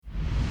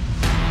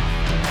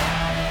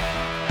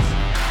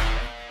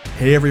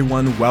Hey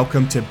everyone,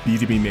 welcome to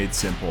B2B Made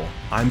Simple.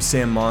 I'm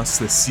Sam Moss,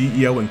 the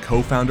CEO and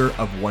co-founder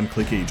of One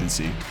Click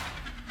Agency.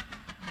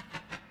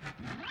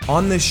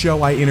 On this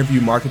show, I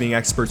interview marketing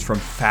experts from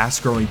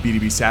fast-growing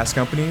B2B SaaS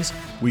companies.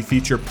 We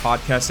feature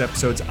podcast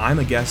episodes I'm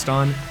a guest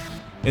on,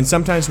 and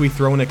sometimes we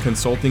throw in a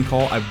consulting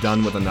call I've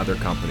done with another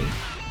company.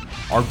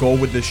 Our goal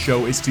with this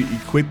show is to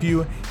equip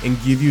you and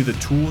give you the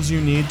tools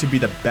you need to be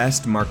the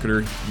best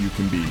marketer you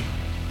can be.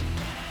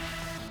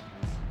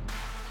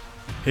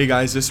 Hey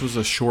guys, this was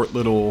a short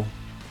little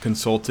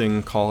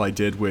consulting call I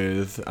did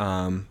with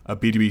a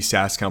B2B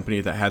SaaS company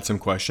that had some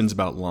questions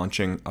about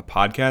launching a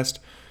podcast.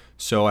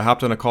 So I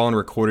hopped on a call and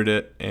recorded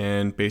it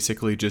and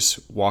basically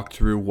just walked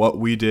through what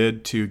we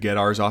did to get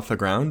ours off the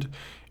ground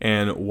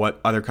and what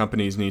other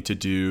companies need to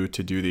do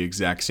the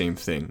exact same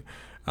thing.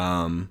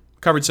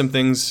 Covered some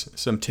things,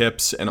 some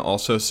tips, and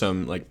also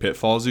some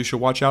pitfalls you should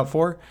watch out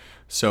for.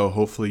 So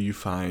hopefully you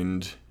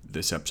find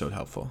this episode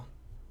helpful.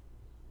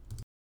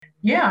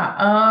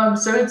 Yeah,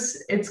 so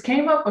it's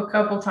came up a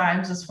couple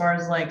times as far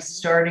as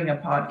starting a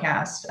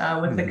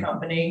podcast with the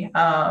company.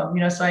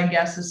 So I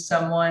guess as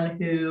someone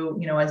who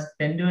has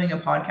been doing a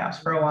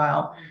podcast for a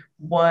while,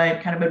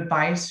 what kind of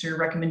advice or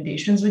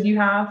recommendations would you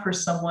have for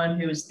someone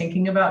who is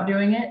thinking about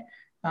doing it?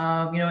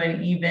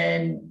 And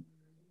even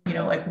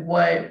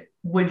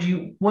what do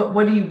you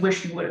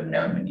wish you would have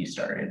known when you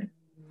started?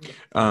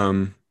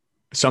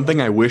 Something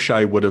I wish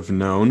I would have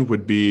known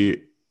would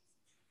be,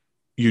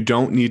 you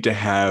don't need to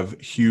have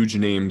huge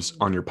names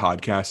on your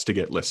podcast to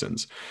get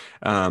listens.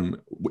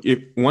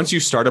 Once you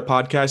start a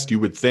podcast, you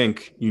would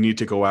think you need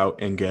to go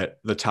out and get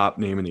the top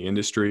name in the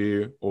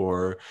industry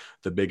or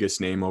the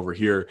biggest name over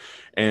here.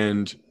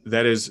 And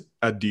that is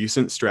a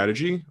decent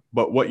strategy.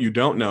 But what you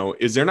don't know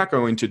is they're not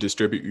going to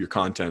distribute your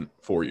content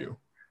for you.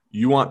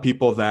 You want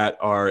people that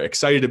are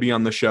excited to be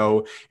on the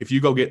show. If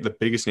you go get the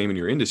biggest name in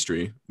your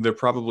industry, they've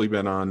probably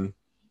been on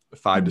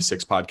 5 to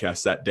 6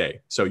 podcasts that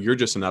day. So you're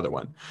just another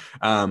one.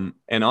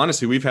 And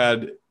honestly, we've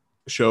had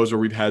shows where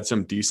we've had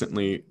some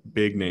decently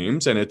big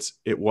names and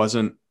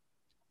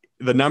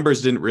the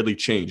numbers didn't really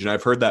change. And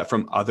I've heard that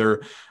from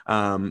other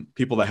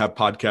people that have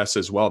podcasts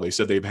as well. They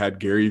said they've had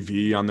Gary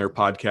Vee on their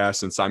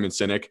podcast and Simon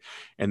Sinek,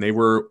 and they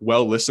were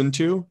well listened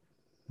to,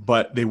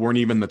 but they weren't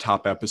even the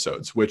top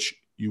episodes, which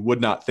you would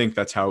not think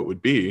that's how it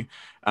would be.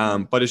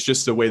 But it's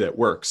just the way that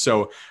works.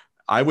 So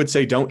I would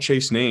say don't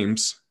chase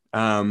names.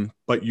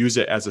 But use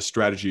it as a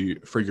strategy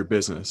for your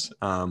business,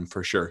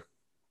 for sure.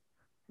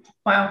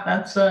 Wow,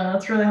 that's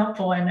really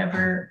helpful. I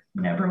never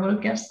would have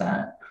guessed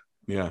that.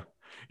 Yeah,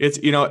 it's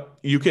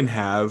you can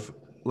have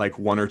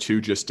one or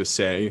two just to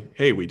say,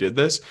 hey, we did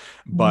this,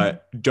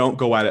 but don't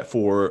go at it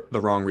for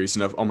the wrong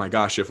reason of, oh my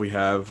gosh, if we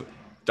have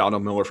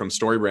Donald Miller from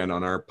StoryBrand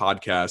on our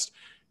podcast,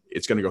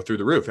 it's going to go through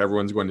the roof.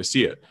 Everyone's going to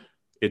see it.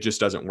 It just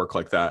doesn't work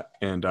like that.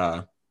 And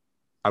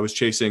I was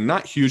chasing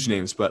not huge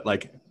names, but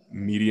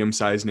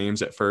medium-sized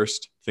names at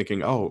first,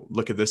 thinking, oh,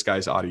 look at this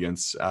guy's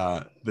audience.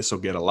 This will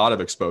get a lot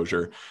of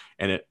exposure.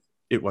 And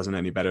it wasn't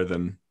any better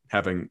than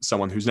having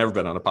someone who's never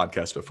been on a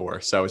podcast before.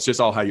 So it's just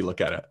all how you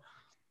look at it.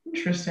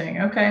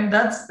 Interesting. Okay.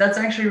 That's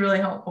actually really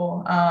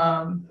helpful.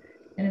 And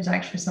it's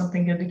actually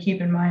something good to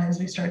keep in mind as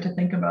we start to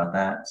think about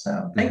that.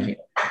 So thank you.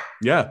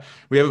 Yeah.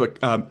 We have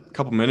a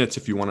couple minutes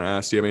if you want to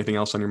ask. Do you have anything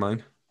else on your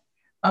mind?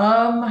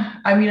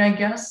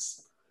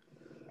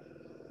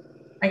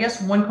 I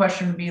guess one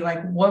question would be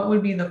what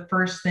would be the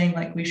first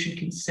thing we should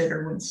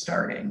consider when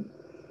starting?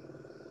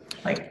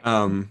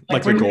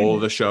 The goal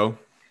of the show.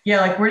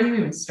 Yeah. Where do you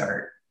even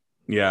start?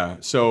 Yeah.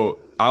 So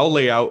I'll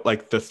lay out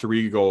the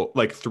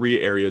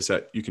three areas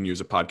that you can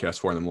use a podcast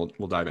for, and then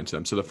we'll dive into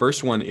them. So the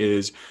first one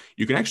is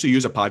you can actually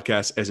use a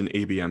podcast as an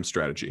ABM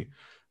strategy.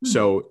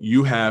 So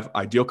you have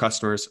ideal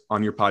customers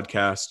on your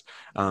podcast.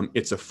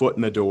 It's a foot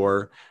in the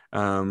door.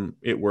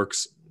 It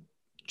works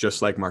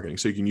just like marketing.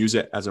 So you can use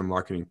it as a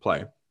marketing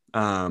play.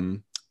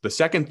 The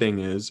second thing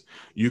is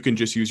you can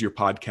just use your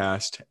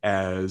podcast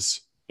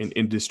as an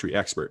industry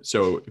expert.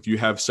 So if you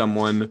have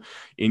someone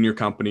in your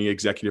company,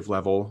 executive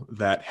level,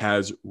 that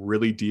has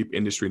really deep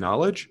industry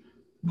knowledge,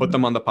 put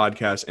them on the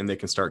podcast and they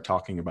can start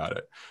talking about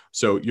it.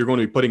 So you're going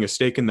to be putting a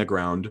stake in the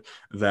ground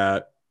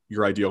that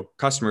your ideal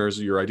customers,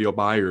 your ideal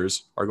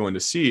buyers are going to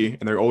see,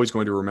 and they're always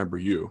going to remember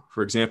you.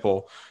 For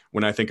example,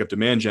 when I think of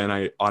demand gen,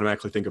 I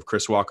automatically think of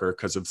Chris Walker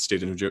because of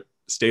the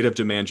State of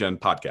Demand Gen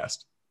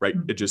podcast. Right?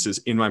 It just is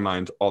in my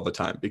mind all the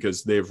time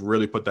because they've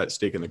really put that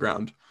stake in the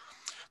ground.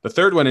 The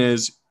third one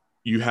is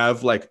you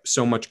have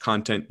so much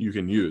content you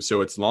can use.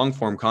 So it's long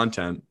form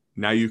content.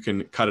 Now you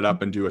can cut it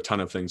up and do a ton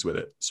of things with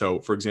it. So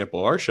for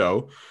example, our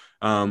show,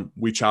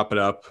 we chop it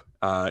up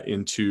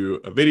into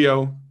a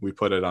video. We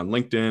put it on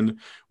LinkedIn.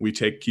 We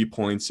take key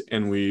points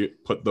and we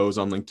put those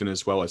on LinkedIn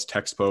as well as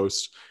text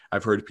posts.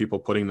 I've heard people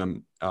putting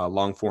them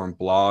long form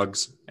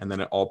blogs, and then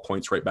it all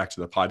points right back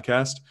to the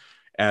podcast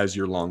as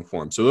your long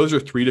form. So those are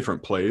 3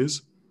 different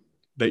plays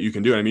that you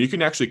can do. I mean, you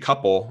can actually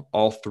couple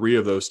all 3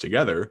 of those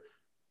together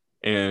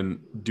and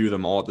do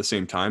them all at the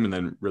same time and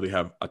then really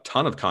have a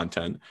ton of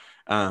content.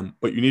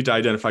 But you need to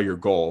identify your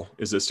goal.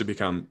 Is this to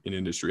become an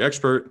industry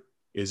expert?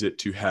 Is it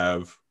to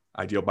have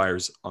ideal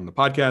buyers on the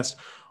podcast,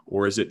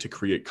 or is it to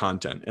create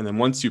content? And then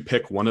once you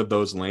pick one of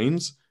those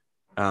lanes,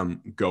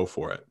 go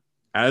for it.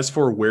 As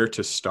for where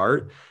to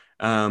start,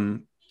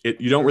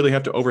 you don't really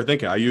have to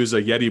overthink it. I use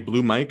a Yeti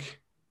Blue mic,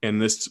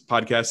 and this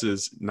podcast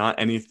is not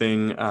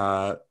anything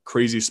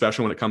crazy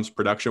special when it comes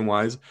production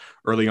wise.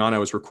 Early on, I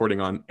was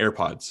recording on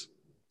AirPods.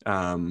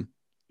 You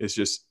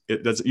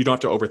don't have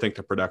to overthink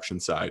the production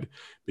side,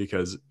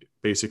 because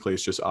basically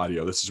it's just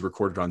audio. This is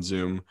recorded on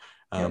Zoom,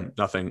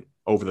 nothing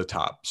over the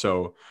top.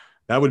 So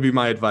that would be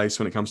my advice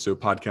when it comes to a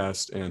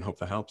podcast, and hope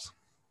that helps.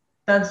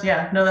 That's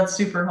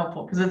super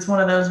helpful, because it's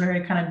one of those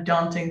very kind of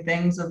daunting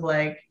things of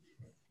like,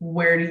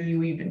 where do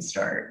you even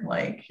start?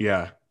 Like,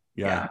 yeah.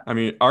 I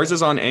mean, ours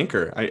is on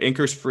Anchor.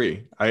 Anchor's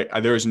free.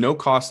 There is no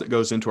cost that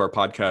goes into our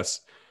podcast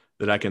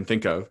that I can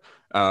think of.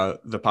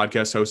 The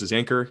podcast host is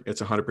Anchor.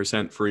 It's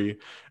 100% free.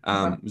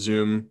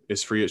 Zoom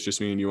is free. It's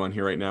just me and you on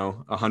here right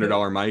now.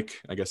 $100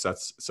 mic. I guess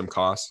that's some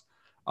cost.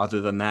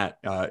 Other than that,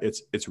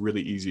 it's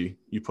really easy.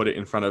 You put it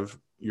in front of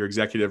your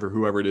executive or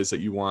whoever it is that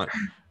you want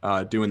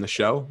doing the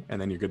show,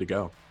 and then you're good to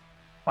go.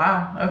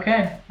 Wow.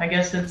 Okay. I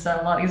guess it's a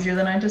lot easier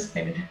than I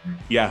anticipated.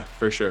 Yeah,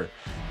 for sure.